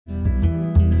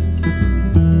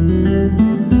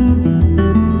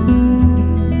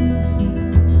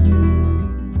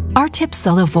ARTip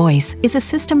SOLO Voice is a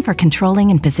system for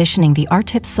controlling and positioning the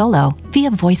ARTip SOLO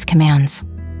via voice commands.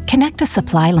 Connect the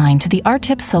supply line to the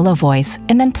ARTip SOLO Voice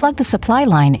and then plug the supply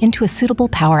line into a suitable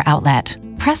power outlet.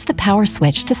 Press the power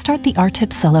switch to start the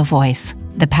ARTip SOLO Voice.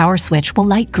 The power switch will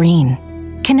light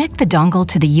green. Connect the dongle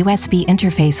to the USB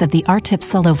interface of the ARTip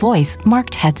SOLO Voice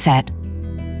marked headset.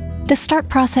 The start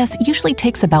process usually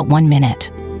takes about 1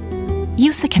 minute.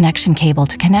 Use the connection cable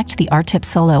to connect the ARTip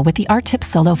SOLO with the ARTip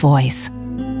SOLO Voice.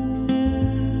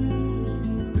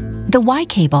 The Y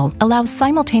cable allows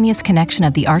simultaneous connection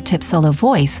of the ARTip SOLO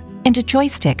Voice and a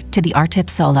joystick to the ARTip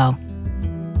SOLO.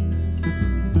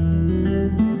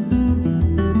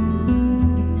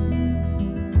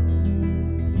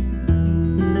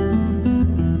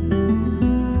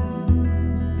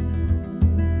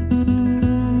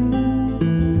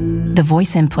 The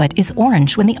voice input is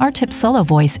orange when the ARTip SOLO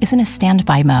Voice is in a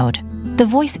standby mode. The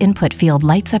voice input field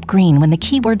lights up green when the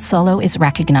keyword solo is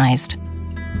recognized.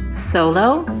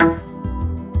 Solo,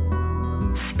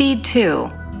 Speed 2,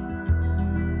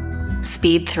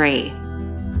 Speed 3.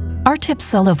 ARTip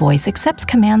SOLO Voice accepts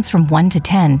commands from 1 to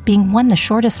 10, being 1 the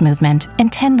shortest movement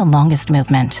and 10 the longest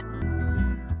movement.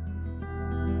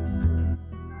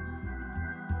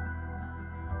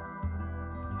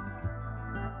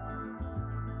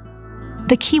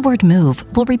 The keyword move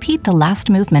will repeat the last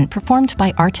movement performed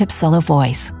by ARTip SOLO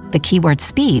Voice. The keyword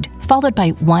speed, followed by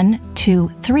 1, 2,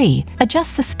 3,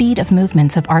 adjusts the speed of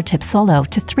movements of ARTip SOLO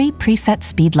to 3 preset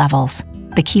speed levels.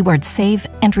 The keyword save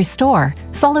and restore,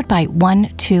 followed by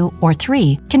 1, 2, or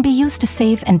 3, can be used to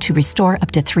save and to restore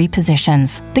up to 3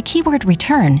 positions. The keyword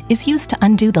return is used to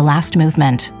undo the last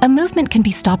movement. A movement can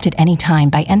be stopped at any time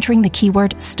by entering the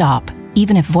keyword stop,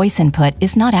 even if voice input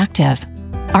is not active.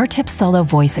 ARTip SOLO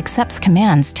Voice accepts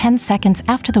commands 10 seconds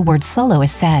after the word solo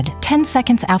is said. 10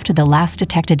 seconds after the last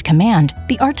detected command,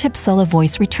 the ARTip SOLO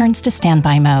Voice returns to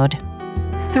standby mode.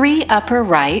 3 upper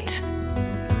right,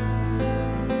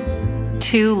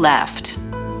 2 left.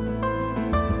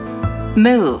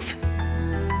 Move.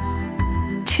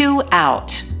 2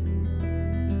 out.